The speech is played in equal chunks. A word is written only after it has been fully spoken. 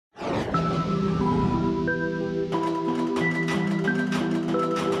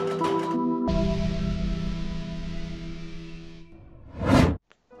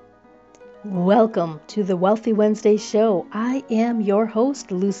Welcome to the Wealthy Wednesday show. I am your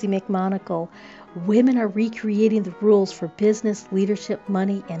host, Lucy McMonagle. Women are recreating the rules for business, leadership,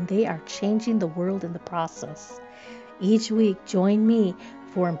 money, and they are changing the world in the process. Each week, join me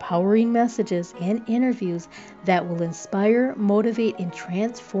for empowering messages and interviews that will inspire, motivate, and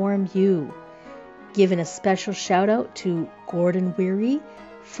transform you. Giving a special shout out to Gordon Weary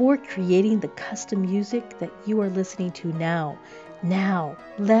for creating the custom music that you are listening to now. Now,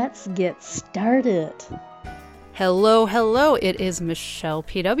 let's get started. Hello. It is Michele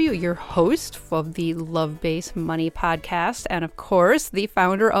PW, your host of the Love-Based Money podcast, and of course, the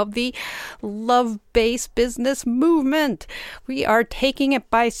founder of the Love-Based Business Movement. We are taking it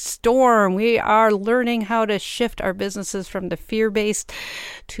by storm. We are learning how to shift our businesses from the fear-based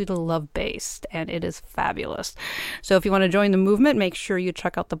to the love-based, and it is fabulous. So if you want to join the movement, make sure you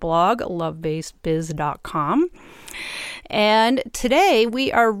check out the blog, lovebasedbiz.com. And today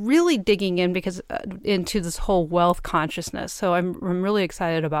we are really digging in into this whole wealth consciousness. So I'm really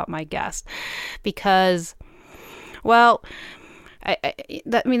excited about my guest because, well,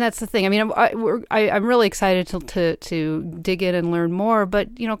 that's the thing. I mean, I'm really excited to dig in and learn more. But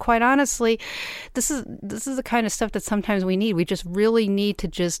quite honestly, this is the kind of stuff that sometimes we need. We just really need to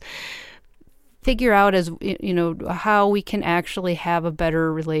just figure out how we can actually have a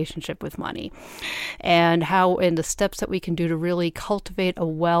better relationship with money and the steps that we can do to really cultivate a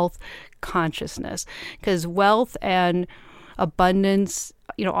wealth consciousness, because wealth and abundance,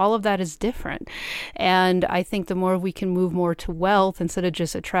 all of that is different. And I think the more we can move more to wealth instead of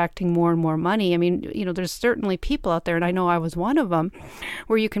just attracting more and more money. I mean, there's certainly people out there, and I know I was one of them,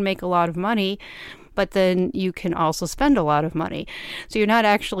 where you can make a lot of money, but then you can also spend a lot of money. So you're not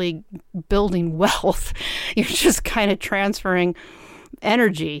actually building wealth. You're just kind of transferring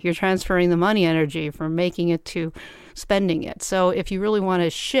energy. You're transferring the money energy from making it to spending it. So if you really want to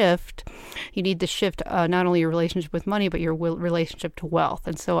shift, you need to shift not only your relationship with money, but your relationship to wealth.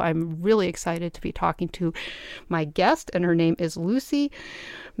 And so I'm really excited to be talking to my guest, and her name is Lucy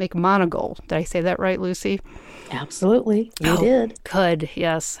McMonagle. Did I say that right, Lucy? Absolutely. You did. Good.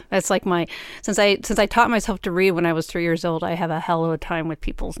 Yes. That's like since I taught myself to read when I was 3 years old, I have a hell of a time with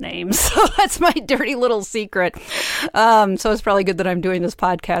people's names. So that's my dirty little secret. So it's probably good that I'm doing this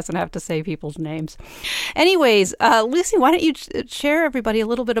podcast and have to say people's names. Anyways, Lucy, why don't you share everybody a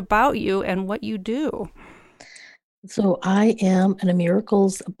little bit about you and what you do? So I am a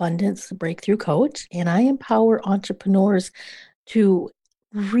Miracles Abundance Breakthrough Coach, and I empower entrepreneurs to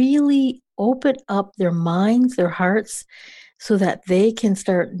really open up their minds, their hearts, so that they can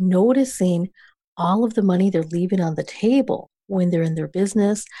start noticing all of the money they're leaving on the table when they're in their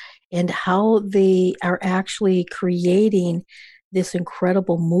business, and how they are actually creating this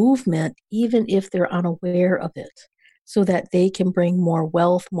incredible movement, even if they're unaware of it, so that they can bring more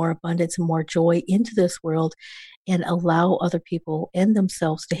wealth, more abundance, and more joy into this world and allow other people and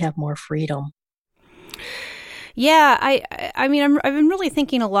themselves to have more freedom. Yeah, I mean, I've been really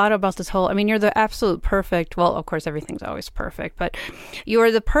thinking a lot about this whole, I mean, you're the absolute perfect, well, of course, everything's always perfect, but you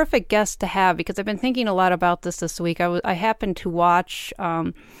are the perfect guest to have, because I've been thinking a lot about this week. I happened to watch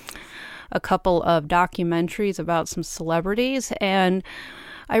a couple of documentaries about some celebrities, and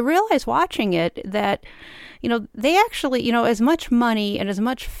I realized watching it that, they actually, as much money and as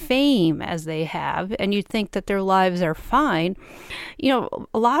much fame as they have, and you think that their lives are fine, a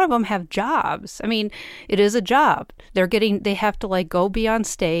lot of them have jobs. I mean, it is a job. They have to go be on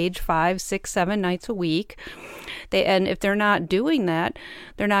stage 5, 6, 7 nights a week. And if they're not doing that,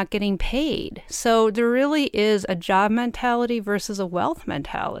 they're not getting paid. So there really is a job mentality versus a wealth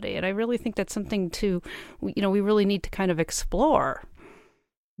mentality. And I really think that's something we really need to kind of explore.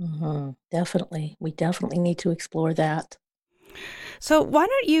 Mm-hmm. Definitely. We definitely need to explore that. So why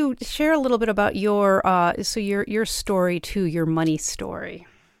don't you share a little bit about your story too, your money story?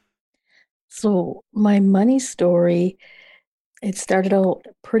 So my money story, it started out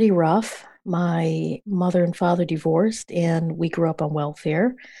pretty rough. My mother and father divorced, and we grew up on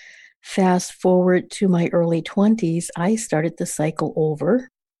welfare. Fast forward to my early 20s, I started the cycle over.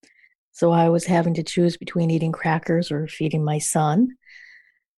 So I was having to choose between eating crackers or feeding my son.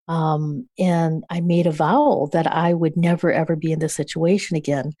 And I made a vow that I would never, ever be in this situation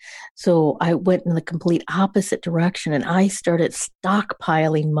again. So I went in the complete opposite direction, and I started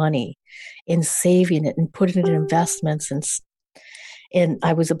stockpiling money and saving it and putting it in investments. And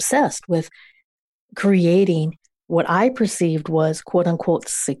I was obsessed with creating what I perceived was quote unquote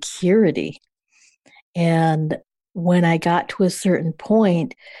security. And when I got to a certain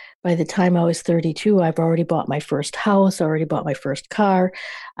point by the time I was 32, I've already bought my first house, already bought my first car.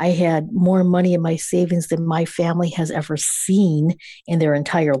 I had more money in my savings than my family has ever seen in their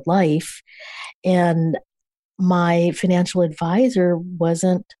entire life. And my financial advisor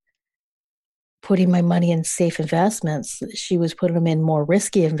wasn't putting my money in safe investments. She was putting them in more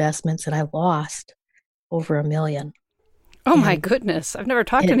risky investments, and I lost over 1 million. Oh my And goodness. I've never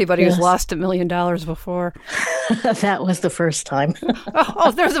talked to it anybody who's just, lost $1 million before. that was the first time.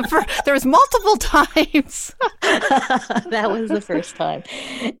 Oh, there's multiple times. That was the first time.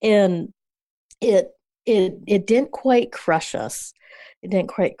 And it it didn't quite crush us. It didn't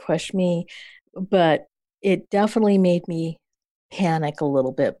quite crush me, but it definitely made me panic a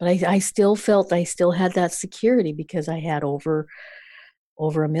little bit. But I still felt I still had that security because I had over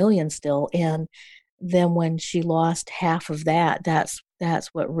 1 million still. And then when she lost half of that, that's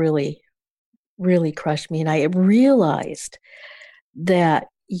what really crushed me. And I realized that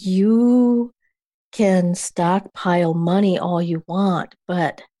you can stockpile money all you want,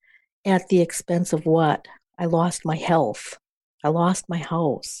 but at the expense of what? I lost my health. I lost my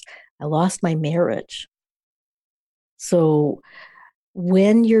house. I lost my marriage. So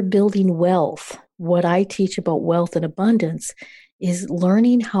when you're building wealth, what I teach about wealth and abundance is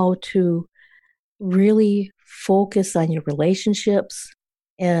learning how to really focus on your relationships,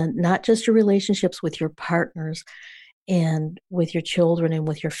 and not just your relationships with your partners and with your children and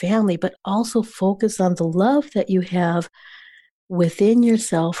with your family, but also focus on the love that you have within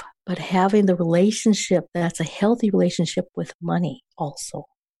yourself, but having the relationship that's a healthy relationship with money also.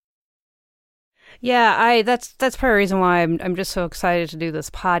 Yeah, I that's part of the reason why I'm just so excited to do this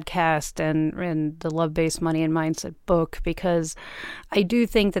podcast and the Love Based Money and Mindset book, because I do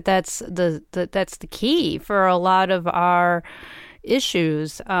think that that's the key for a lot of our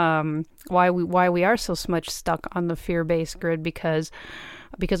issues. Why we are so much stuck on the fear based grid, because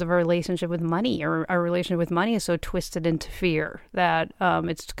of our relationship with money, or our relationship with money is so twisted into fear that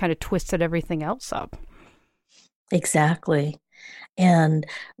it's kind of twisted everything else up. Exactly. And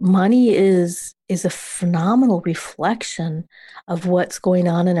money is a phenomenal reflection of what's going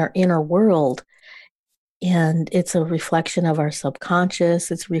on in our inner world. And it's a reflection of our subconscious,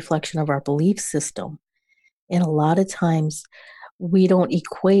 it's a reflection of our belief system. And a lot of times we don't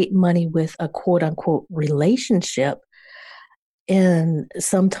equate money with a quote unquote relationship. And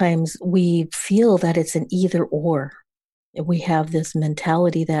sometimes we feel that it's an either or. We have this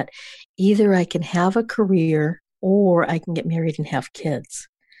mentality that either I can have a career or I can get married and have kids.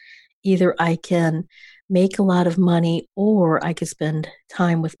 Either I can make a lot of money or I can spend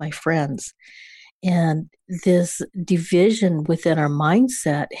time with my friends. And this division within our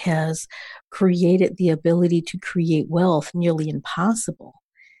mindset has created the ability to create wealth nearly impossible.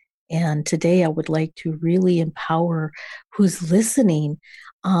 And today I would like to really empower who's listening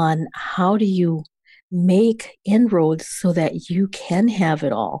on how do you make inroads so that you can have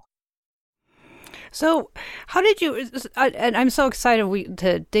it all. So, how did you? And I'm so excited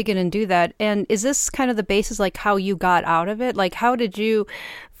to dig in and do that. And is this kind of the basis, like how you got out of it? Like, how did you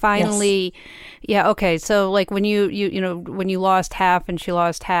Yes. finally? Yeah. Okay. So, like when when you lost half and she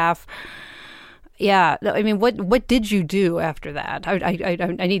lost half. Yeah. I mean, what did you do after that? I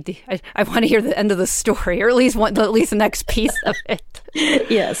need I want to hear the end of the story, or at least the next piece of it.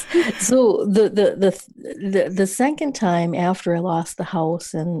 Yes. So the second time after I lost the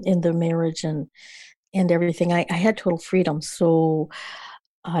house and in the marriage and everything, I had total freedom. So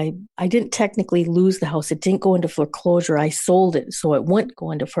I didn't technically lose the house. It didn't go into foreclosure. I sold it, so it wouldn't go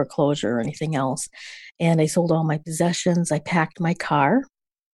into foreclosure or anything else. And I sold all my possessions. I packed my car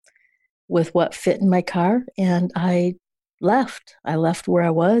with what fit in my car, and I left. I left where I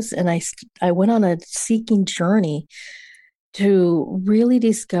was, and I went on a seeking journey to really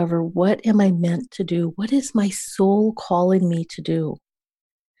discover what am I meant to do? What is my soul calling me to do?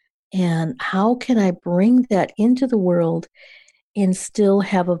 And how can I bring that into the world and still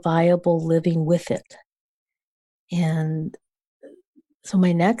have a viable living with it? And so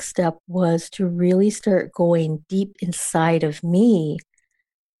my next step was to really start going deep inside of me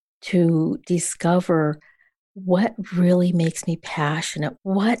to discover what really makes me passionate,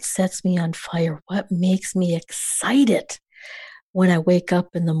 what sets me on fire, what makes me excited when I wake up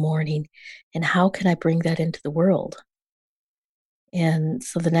in the morning, and how can I bring that into the world? And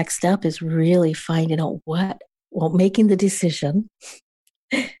so the next step is really finding out making the decision,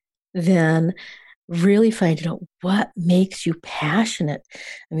 then really finding out what makes you passionate.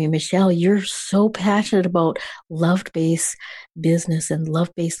 I mean, Michele, you're so passionate about love based business and love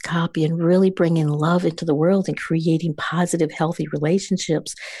based copy and really bringing love into the world and creating positive, healthy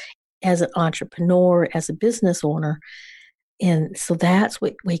relationships as an entrepreneur, as a business owner. And so that's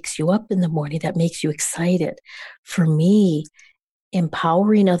what wakes you up in the morning, that makes you excited. For me,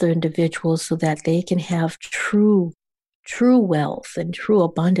 empowering other individuals so that they can have true wealth and true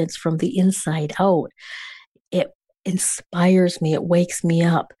abundance from the inside out, it inspires me, it wakes me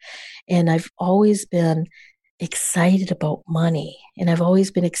up. And I've always been excited about money, and I've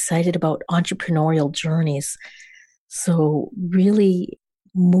always been excited about entrepreneurial journeys. So really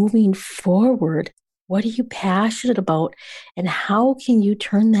moving forward, what are you passionate about, and how can you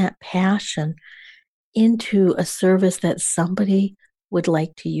turn that passion into a service that somebody would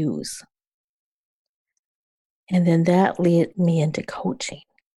like to use? And then that led me into coaching,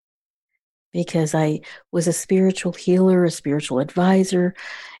 because I was a spiritual healer, a spiritual advisor,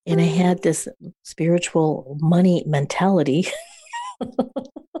 and I had this spiritual money mentality.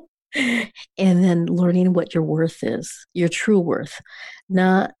 And then learning what your worth is, your true worth,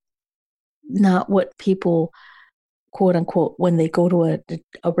 not what people, quote unquote, when they go to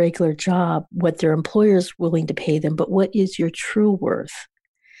a regular job, what their employer is willing to pay them, but what is your true worth,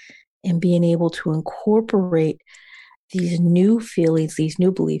 and being able to incorporate these new feelings, these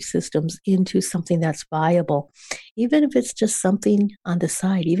new belief systems into something that's viable, even if it's just something on the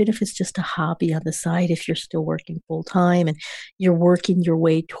side, even if it's just a hobby on the side, if you're still working full time and you're working your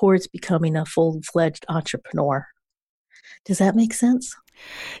way towards becoming a full fledged entrepreneur. Does that make sense?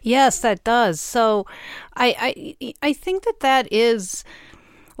 Yes, that does. So I think that that is,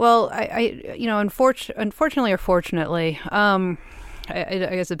 well, unfortunately or fortunately, I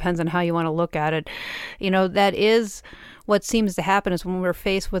guess it depends on how you want to look at it. That is what seems to happen is when we're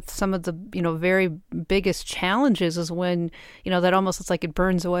faced with some of the, very biggest challenges is when, that almost looks like it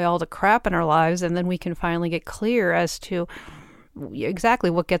burns away all the crap in our lives. And then we can finally get clear as to exactly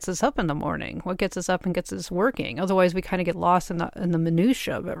what gets us up in the morning, what gets us up and gets us working. Otherwise, we kind of get lost in the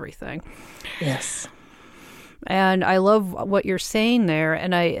minutia of everything. Yes. And I love what you're saying there,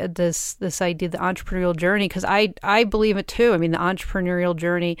 and this idea, the entrepreneurial journey, because I believe it too. I mean, the entrepreneurial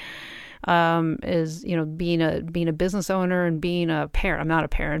journey is being a business owner and being a parent. I'm not a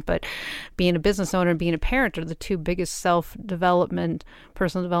parent, but being a business owner and being a parent are the two biggest personal development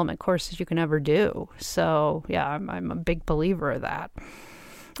courses you can ever do. So yeah, I'm a big believer of that,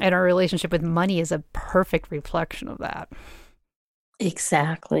 and our relationship with money is a perfect reflection of that.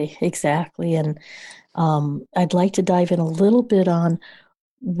 Exactly. And I'd like to dive in a little bit on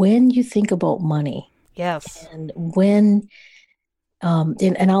when you think about money, Yes. and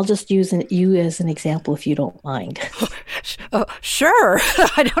and I'll just use you as an example if you don't mind. Sure.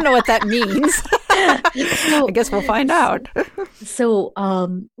 I don't know what that means. So, I guess we'll find out. so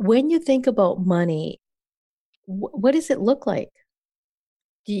when you think about money, what does it look like?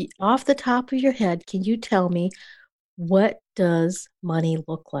 Off the top of your head, can you tell me, what does money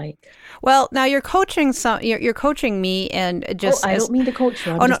look like? Well, now you're coaching you're coaching me, and Oh, just I as don't mean to coach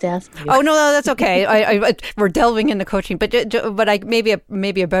you. I'm oh no just asking you. oh no, that's okay. We're delving into coaching, but I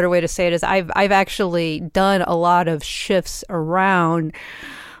maybe a better way to say it is I've actually done a lot of shifts around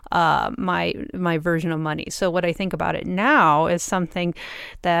my version of money. So what I think about it now is something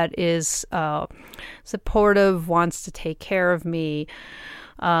that is supportive, wants to take care of me.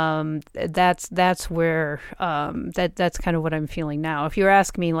 That's where that's kind of what I'm feeling now. If you were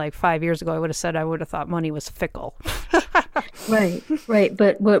asking me like 5 years ago, I would have thought money was fickle. Right.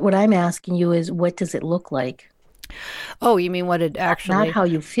 But what I'm asking you is, what does it look like? Oh, you mean what it Not actually? how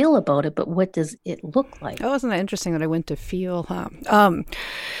you feel about it, but what does it look like? Oh, wasn't that interesting that I went to feel? Huh?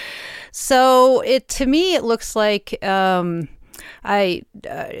 So to me it looks like I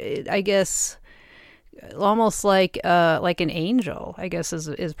guess almost like an angel, I guess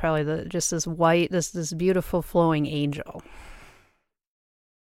is probably just this white, this beautiful flowing angel.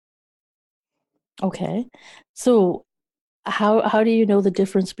 Okay. So how do you know the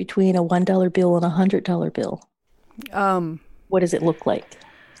difference between a $1 bill and a $100 bill? Um, What does it look like?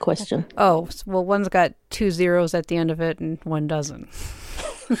 Question. oh, well, one's got two zeros at the end of it and one doesn't.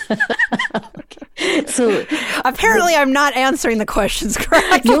 So Apparently I'm not answering the questions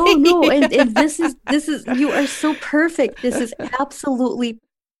correctly. no, and this is you are so perfect. This is absolutely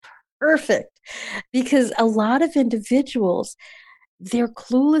perfect, because a lot of individuals, they're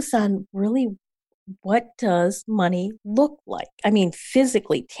clueless on really, what does money look like? I mean,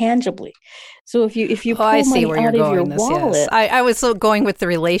 physically, tangibly. So if you Oh, I pull see money where you're out of your going. This, yes, wallet, I was so going with the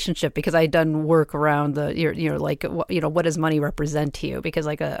relationship because I'd done work around like what does money represent to you? Because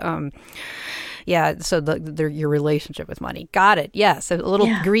like yeah, so your relationship with money. Got it. Yes, a little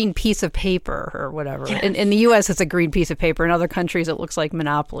yeah, green piece of paper or whatever. yes. In the U.S., it's a green piece of paper. In other countries, it looks like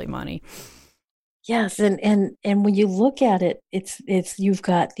Monopoly money. Yes, and when you look at it, it's you've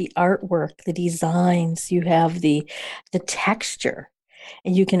got the artwork, the designs, you have the texture,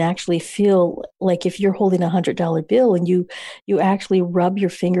 and you can actually feel like if you're holding $100 bill and you actually rub your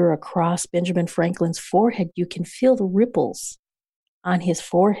finger across Benjamin Franklin's forehead, you can feel the ripples on his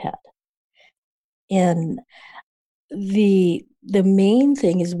forehead. And the main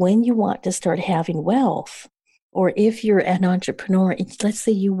thing is when you want to start having wealth, or if you're an entrepreneur, let's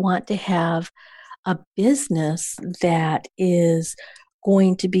say you want to have a business that is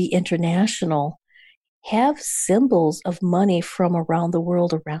going to be international, have symbols of money from around the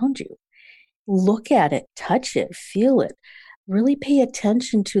world around you. Look at it, touch it, feel it, really pay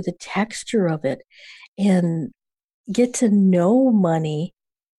attention to the texture of it, and get to know money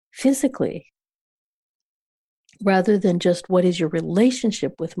physically rather than just what is your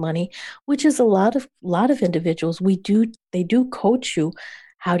relationship with money, which is a lot of individuals they do coach you.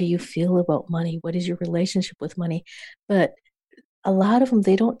 How do you feel about money? What is your relationship with money? But a lot of them,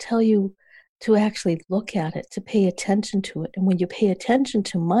 they don't tell you to actually look at it, to pay attention to it. And when you pay attention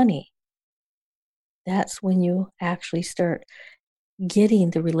to money, that's when you actually start getting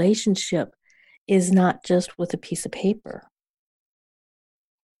the relationship is not just with a piece of paper.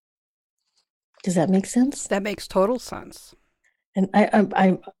 Does that make sense? That makes total sense. And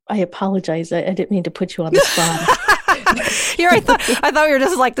I apologize. I didn't mean to put you on the spot. Here, I thought we were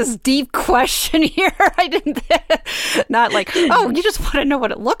just like this deep question here. I didn't, not like, oh, you just want to know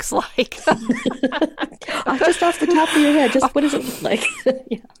what it looks like. Just off the top of your head, just what does it look like?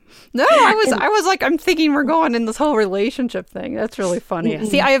 Yeah. No, I was like, I'm thinking we're going in this whole relationship thing. That's really funny. Mm-hmm.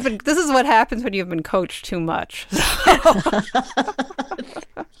 See, this is what happens when you've been coached too much. So.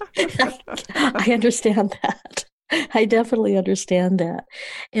 I understand that. I definitely understand that.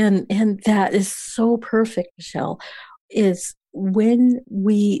 And that is so perfect, Michele, is when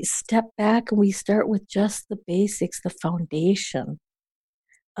we step back and we start with just the basics, the foundation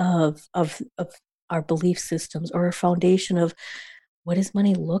of our belief systems, or a foundation of what does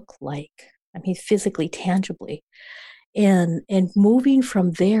money look like? I mean, physically, tangibly. And moving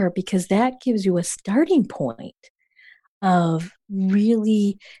from there, because that gives you a starting point of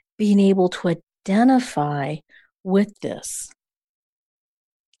really being able to identify with this.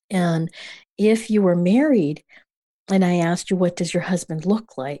 And if you were married and I asked you, what does your husband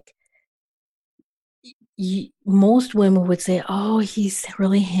look like? Most women would say, oh, he's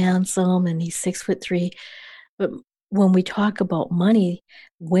really handsome and he's 6'3". But when we talk about money,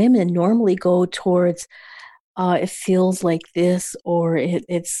 women normally go towards it feels like this, or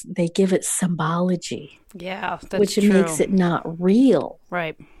it's they give it symbology. Yeah, that's which true. Makes it not real.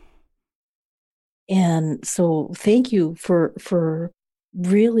 Right. And so thank you for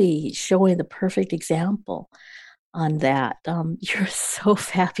really showing the perfect example on that. You're so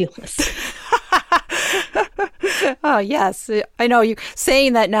fabulous. Oh, yes. I know you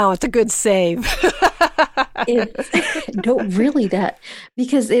saying that now. It's a good save. No, really that,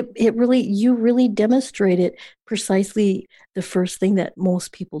 because it really, you really demonstrated precisely the first thing that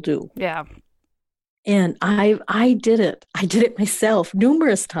most people do. Yeah. And I did it. I did it myself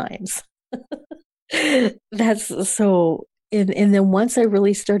numerous times. That's so, and then once I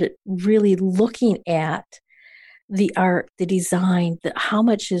really started really looking at the art, the design, how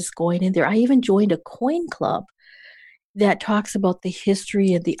much is going in there. I even joined a coin club that talks about the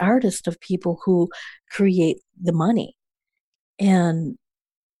history and the artist of people who create the money. And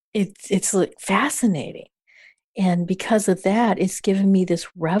it's like fascinating. And because of that, it's given me this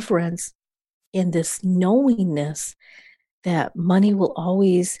reverence and this knowingness that money will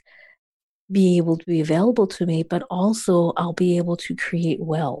always be able to be available to me, but also I'll be able to create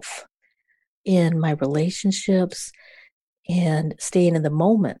wealth in my relationships and staying in the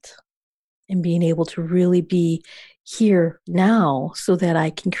moment and being able to really be here now so that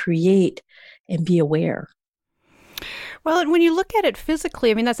I can create and be aware. Well, and when you look at it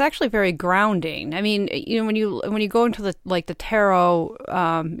physically, I mean, that's actually very grounding. I mean, when you go into the tarot,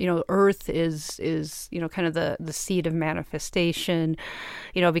 Earth is kind of the seed of manifestation,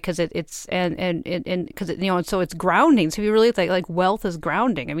 because it's and because and so it's grounding. So if you really like wealth is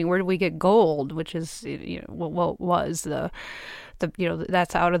grounding. I mean, where do we get gold, which is what was the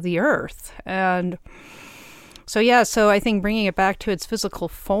that's out of the earth. And so yeah, so I think bringing it back to its physical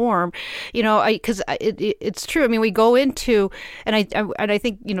form, because it's true. I mean, we go into, and I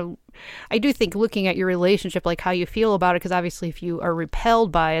think I do think looking at your relationship, like how you feel about it, because obviously if you are repelled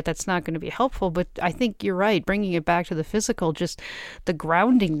by it, that's not going to be helpful. But I think you're right. Bringing it back to the physical, just the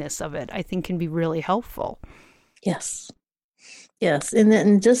groundingness of it, I think can be really helpful. Yes. Yes, and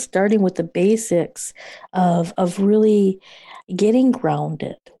then just starting with the basics of really getting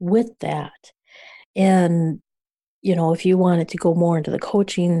grounded with that. And, if you wanted to go more into the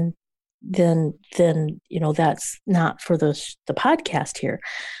coaching, then, that's not for the podcast here.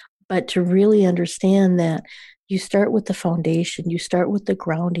 But to really understand that you start with the foundation, you start with the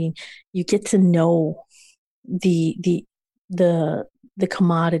grounding, you get to know the the the the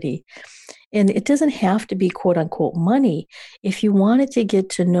commodity. And it doesn't have to be quote unquote money. If you wanted to get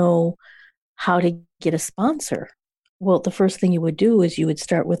to know how to get a sponsor, well, the first thing you would do is you would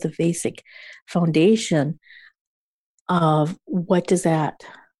start with the basic foundation of what does that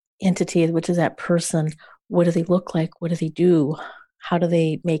entity, what does that person, what do they look like? What do they do? How do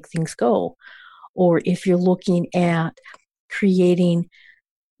they make things go? Or if you're looking at creating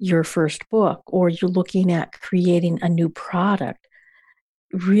your first book, or you're looking at creating a new product,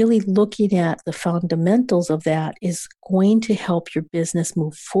 really looking at the fundamentals of that is going to help your business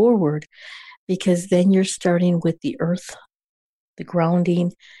move forward, because then you're starting with the earth, the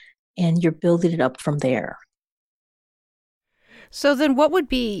grounding, and you're building it up from there. So then, what would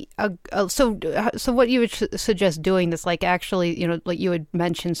be so what you would suggest doing this? Like actually, like you had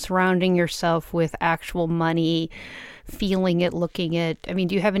mentioned, surrounding yourself with actual money, feeling it, looking it. I mean,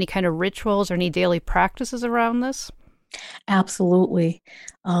 do you have any kind of rituals or any daily practices around this? Absolutely.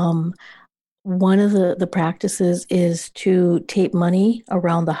 Um, One of the practices is to tape money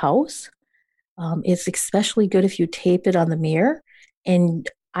around the house. It's especially good if you tape it on the mirror. And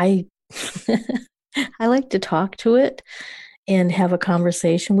I, I like to talk to it and have a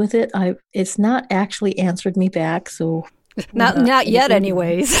conversation with it. It's not actually answered me back, so we're not Not going to yet, go there.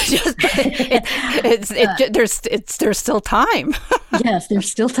 anyways. There's still time. Yes, there's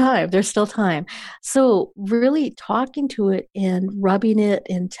still time. There's still time. So, really talking to it and rubbing it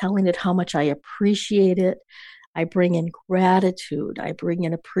and telling it how much I appreciate it. I bring in gratitude. I bring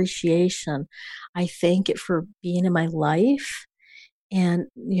in appreciation. I thank it for being in my life. And,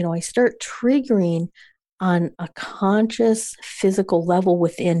 I start triggering on a conscious physical level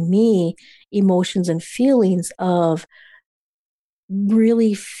within me emotions and feelings of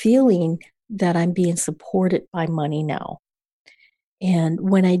really feeling that I'm being supported by money now. And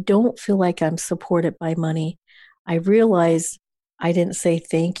when I don't feel like I'm supported by money, I realize I didn't say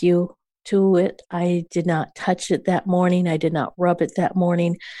thank you to it. I did not touch it that morning. I did not rub it that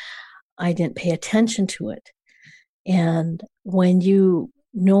morning. I didn't pay attention to it. And when you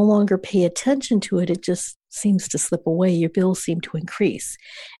no longer pay attention to it, it just seems to slip away. Your bills seem to increase.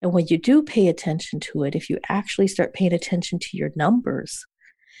 And when you do pay attention to it, if you actually start paying attention to your numbers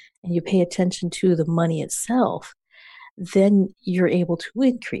and you pay attention to the money itself, then you're able to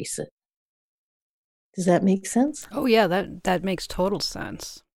increase it. Does that make sense? Oh yeah, that makes total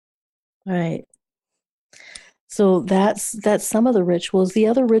sense. All right. So that's some of the rituals. The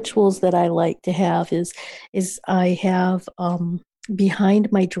other rituals that I like to have is I have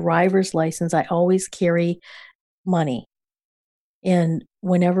behind my driver's license, I always carry money. And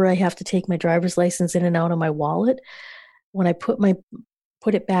whenever I have to take my driver's license in and out of my wallet, when I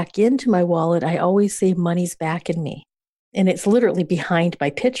put it back into my wallet, I always say money's backing me. And it's literally behind my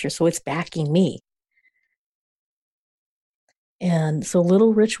picture, so it's backing me. And so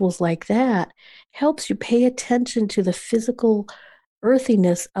little rituals like that helps you pay attention to the physical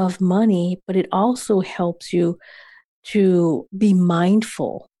earthiness of money, but it also helps you to be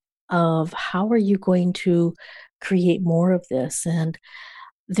mindful of how are you going to create more of this. And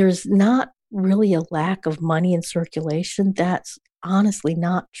there's not really a lack of money in circulation. That's honestly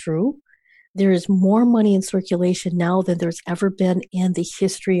not true. There is more money in circulation now than there's ever been in the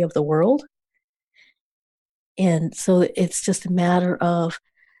history of the world. And so it's just a matter of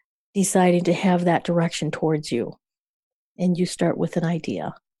deciding to have that direction towards you. And you start with an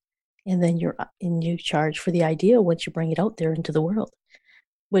idea, and then you charge for the idea once you bring it out there into the world,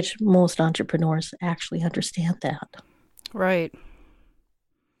 which most entrepreneurs actually understand that. Right.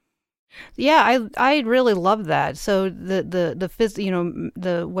 Yeah, I really love that. So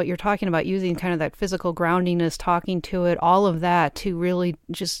the what you're talking about, using kind of that physical groundiness, talking to it, all of that to really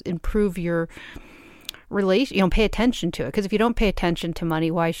just improve your relation, pay attention to it. Because if you don't pay attention to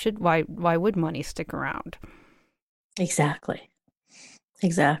money, why would money stick around? Exactly.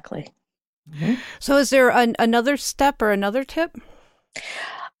 Exactly. Mm-hmm. So is there another step or another tip?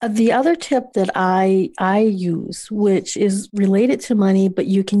 The other tip that I use, which is related to money, but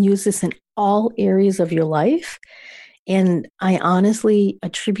you can use this in all areas of your life, and I honestly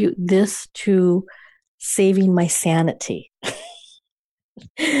attribute this to saving my sanity.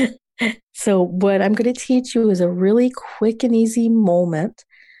 So what I'm going to teach you is a really quick and easy moment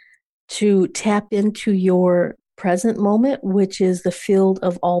to tap into your present moment, which is the field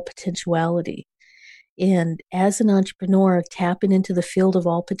of all potentiality. And as an entrepreneur, tapping into the field of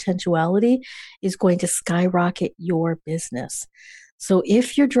all potentiality is going to skyrocket your business. So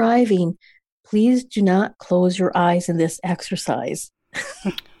if you're driving, please do not close your eyes in this exercise.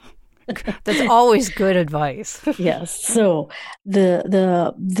 That's always good advice. Yes. So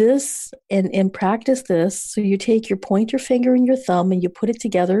the this and practice this. So you take your pointer finger and your thumb and you put it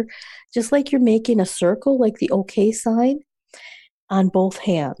together just like you're making a circle, like the OK sign on both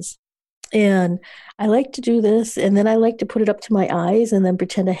hands. And I like to do this, and then I like to put it up to my eyes and then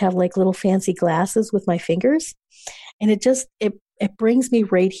pretend I have like little fancy glasses with my fingers. And it brings me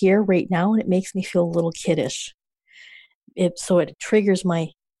right here, right now, and it makes me feel a little kiddish. It triggers my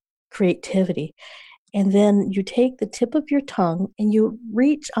creativity. And then you take the tip of your tongue and you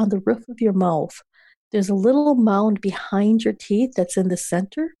reach on the roof of your mouth. There's a little mound behind your teeth that's in the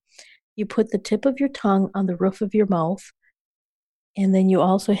center. You put the tip of your tongue on the roof of your mouth, and then you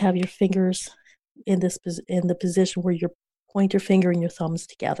also have your fingers in the position where your pointer finger and your thumbs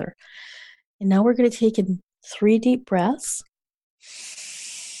together. And now we're going to take in 3 deep breaths.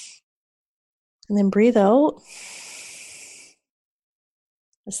 And then breathe out.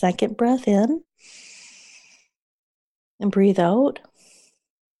 A second breath in. And breathe out.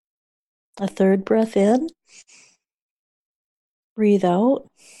 A third breath in. Breathe out.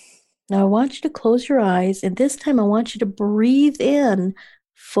 Now I want you to close your eyes, and this time I want you to breathe in,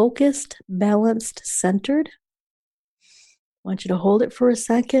 focused, balanced, centered. I want you to hold it for a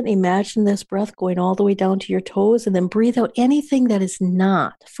second. Imagine this breath going all the way down to your toes, and then breathe out anything that is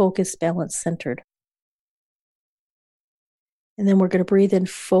not focused, balanced, centered. And then we're going to breathe in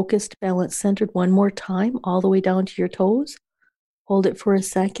focused, balanced, centered one more time, all the way down to your toes. Hold it for a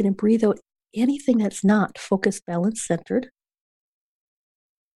second and breathe out anything that's not focused, balanced, centered.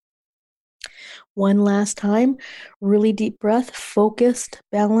 One last time, really deep breath, focused,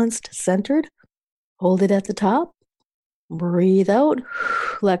 balanced, centered. Hold it at the top. Breathe out.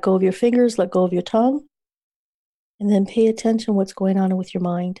 Let go of your fingers, let go of your tongue. And then pay attention what's going on with your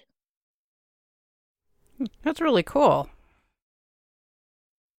mind. That's really cool.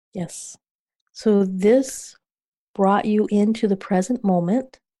 Yes. So this brought you into the present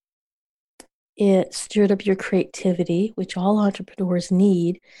moment. It stirred up your creativity, which all entrepreneurs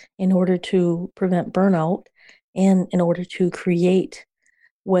need in order to prevent burnout and in order to create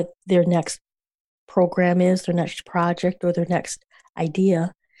what their next program is, their next project, or their next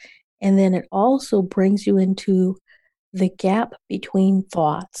idea. And then it also brings you into the gap between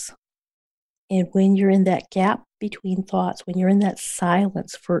thoughts. And when you're in that gap between thoughts, when you're in that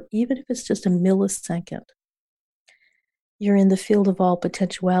silence for even if it's just a millisecond, you're in the field of all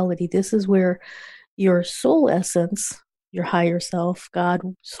potentiality. This is where your soul essence, your higher self, God,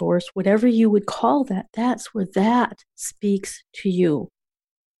 source, whatever you would call that, that's where that speaks to you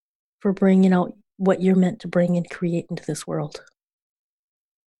for bringing out what you're meant to bring and create into this world.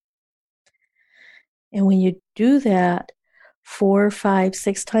 And when you do that 4, 5,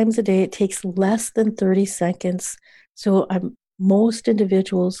 6 times a day, it takes less than 30 seconds. So most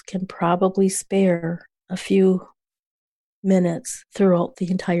individuals can probably spare a few minutes throughout the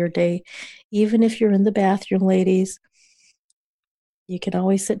entire day. Even if you're in the bathroom, ladies, you can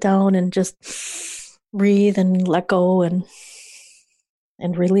always sit down and just breathe and let go and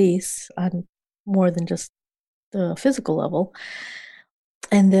release on more than just the physical level.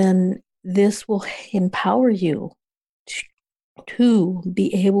 And then this will empower you to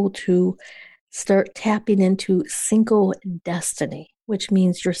be able to start tapping into synco destiny, which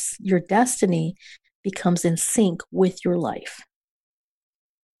means your destiny becomes in sync with your life.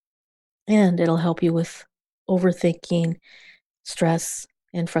 And it'll help you with overthinking, stress,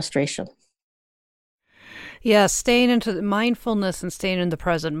 and frustration. Yeah, staying into the mindfulness and staying in the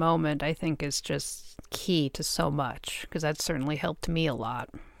present moment, I think, is just key to so much because that certainly helped me a lot.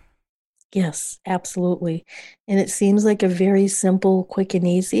 Yes, absolutely. And it seems like a very simple, quick, and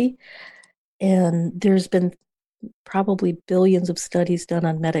easy. And there's been probably billions of studies done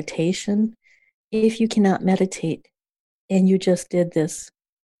on meditation. If you cannot meditate and you just did this,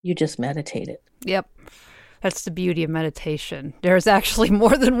 you just meditated. Yep. That's the beauty of meditation. There's actually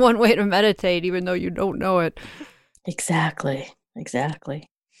more than one way to meditate, even though you don't know it. Exactly. Exactly.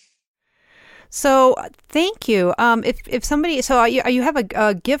 So thank you. If somebody, so you have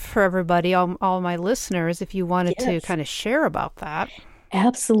a gift for everybody, all my listeners, if you wanted to Yes, kind of share about that.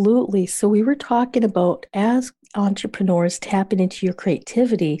 absolutely. So we were talking about as entrepreneurs, tapping into your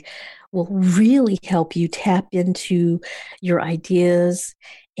creativity will really help you tap into your ideas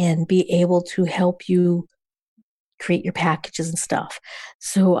and be able to help you create your packages and stuff.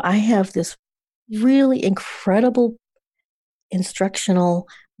 So I have this really incredible instructional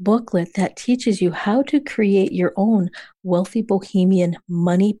booklet that teaches you how to create your own wealthy bohemian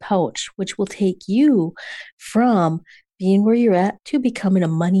money pouch, which will take you from being where you're at to becoming a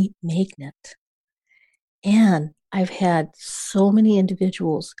money magnet. And I've had so many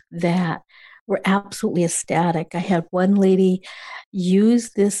individuals that were absolutely ecstatic. I had one lady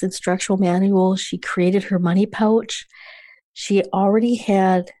use this instructional manual. She created her money pouch. She already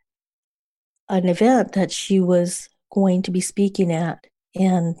had an event that she was going to be speaking at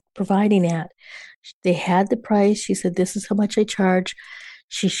and providing at. They had the price. She said, "This is how much I charge."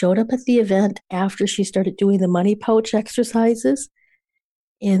 She showed up at the event after she started doing the money pouch exercises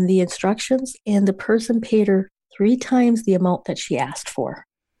in the instructions, and the person paid her 3 times the amount that she asked for.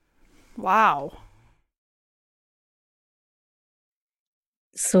 Wow.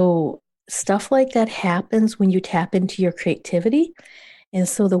 So, stuff like that happens when you tap into your creativity. And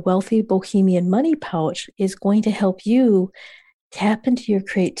so, the Wealthy Bohemian Money Pouch is going to help you tap into your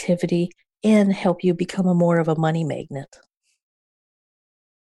creativity and help you become a more of a money magnet.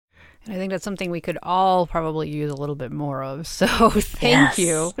 And I think that's something we could all probably use a little bit more of. So thank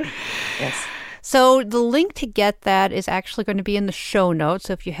you. Yes. Yes. So the link to get that is actually going to be in the show notes.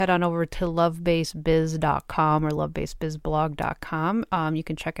 So if you head on over to lovebasebiz.com or lovebaseBizblog.com, you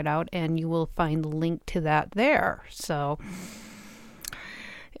can check it out and you will find the link to that there. So,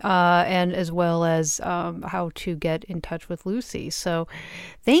 and as well as how to get in touch with Lucy. So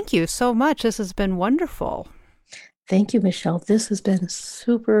thank you so much. This has been wonderful. Thank you, Michele. This has been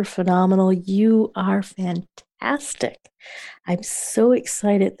super phenomenal. You are fantastic. I'm so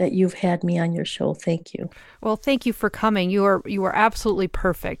excited that you've had me on your show. Thank you. Well, thank you for coming. You are absolutely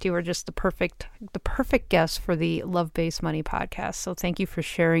perfect. You are just the perfect guest for the Love Based Money podcast. So thank you for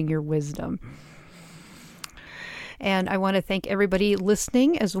sharing your wisdom. And I want to thank everybody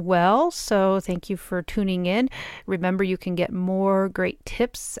listening as well. So thank you for tuning in. Remember, you can get more great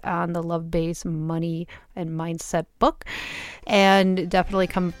tips on the Love Based Money and Mindset book. And definitely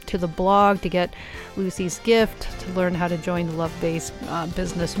come to the blog to get Lucy's gift, to learn how to join the Love Based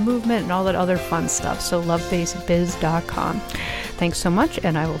business movement and all that other fun stuff. So lovebasedbiz.com. Thanks so much,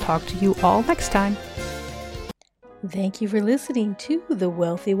 and I will talk to you all next time. Thank you for listening to the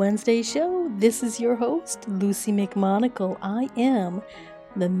Wealthy Wednesday Show. This is your host, Lucy McMonagle. I am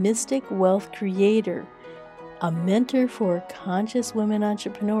the Mystic Wealth Creator, a mentor for conscious women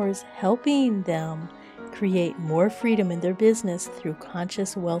entrepreneurs, helping them create more freedom in their business through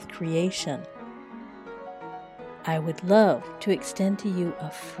conscious wealth creation. I would love to extend to you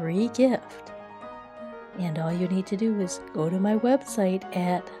a free gift. And all you need to do is go to my website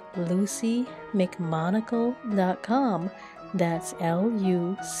at lucymcmonagle.com. That's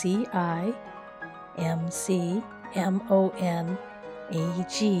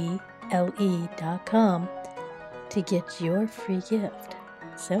LucyMcmonagle.com to get your free gift.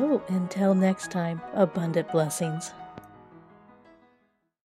 So until next time, abundant blessings.